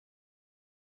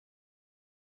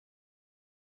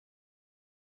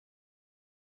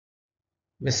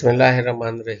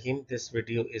Bismillahirrahmanirrahim. This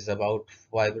video is about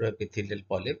fibroepithelial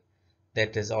polyp,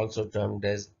 that is also termed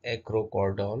as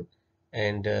acrocordon,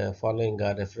 and following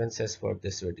are references for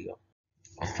this video.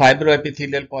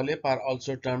 Fibroepithelial polyp are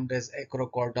also termed as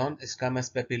acrocordon,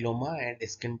 squamous papilloma, and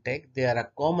skin tag. They are a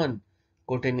common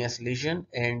cutaneous lesion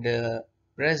and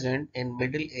present in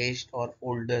middle-aged or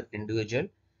older individual.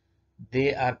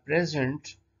 They are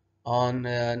present on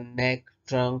neck,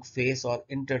 trunk, face or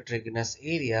intertriginous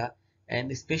area, and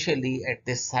especially at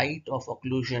the site of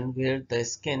occlusion where the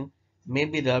skin may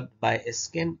be rubbed by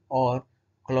skin or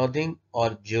clothing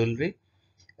or jewelry.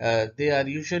 They are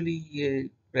usually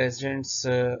present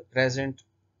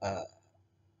uh,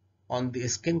 on the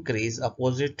skin crease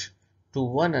opposite to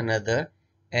one another,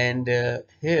 and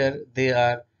here they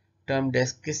are termed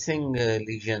as kissing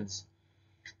lesions.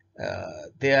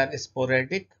 They are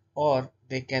sporadic or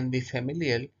they can be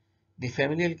familial. The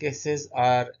familial cases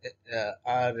are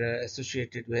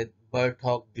associated with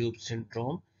Birt-Hogg-Dube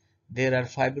syndrome. There are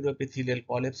fibroepithelial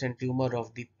polyps and tumor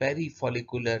of the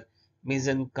perifollicular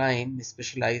mesenchyme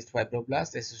specialized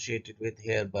fibroblasts associated with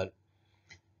hair bulb,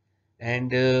 and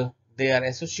they are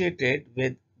associated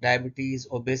with diabetes,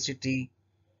 obesity,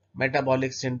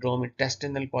 metabolic syndrome,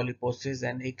 intestinal polyposis,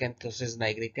 and acanthosis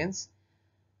nigricans.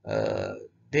 uh,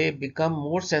 they become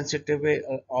more sensitive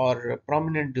or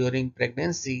prominent during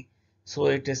pregnancy, so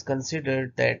it is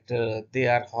considered that they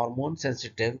are hormone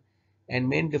sensitive, and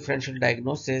main differential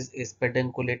diagnosis is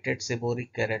pedunculated seborrheic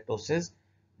keratosis,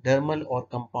 dermal or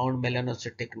compound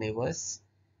melanocytic nevus,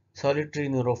 solitary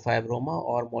neurofibroma,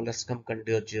 or molluscum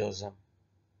contagiosum.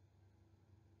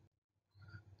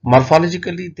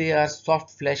 Morphologically, they are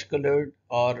soft flesh colored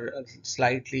or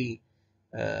slightly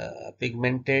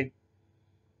pigmented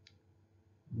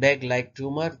bag-like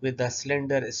tumor with a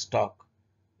slender stalk.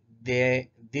 They,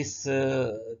 this,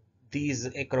 these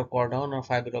acrocordon or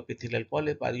fibroepithelial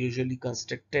polyp are usually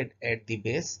constricted at the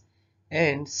base,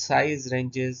 and size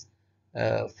ranges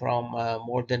from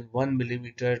more than 1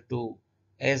 millimeter to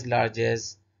as large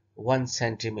as 1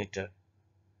 centimeter.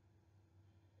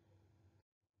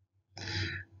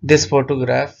 This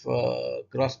photograph,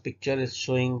 gross picture, is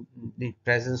showing the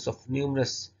presence of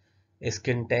numerous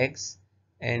skin tags,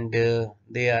 and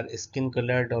they are skin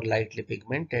colored or lightly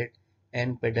pigmented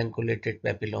and pedunculated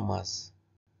papillomas.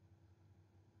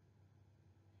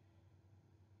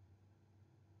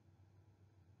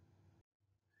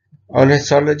 On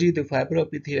histology, the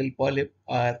fibroepithelial polyp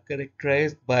are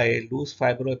characterized by loose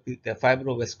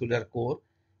fibrovascular core,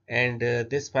 and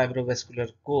this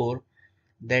fibrovascular core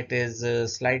that is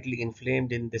slightly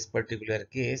inflamed in this particular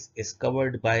case is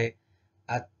covered by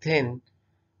a thin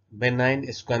benign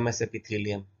squamous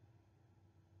epithelium.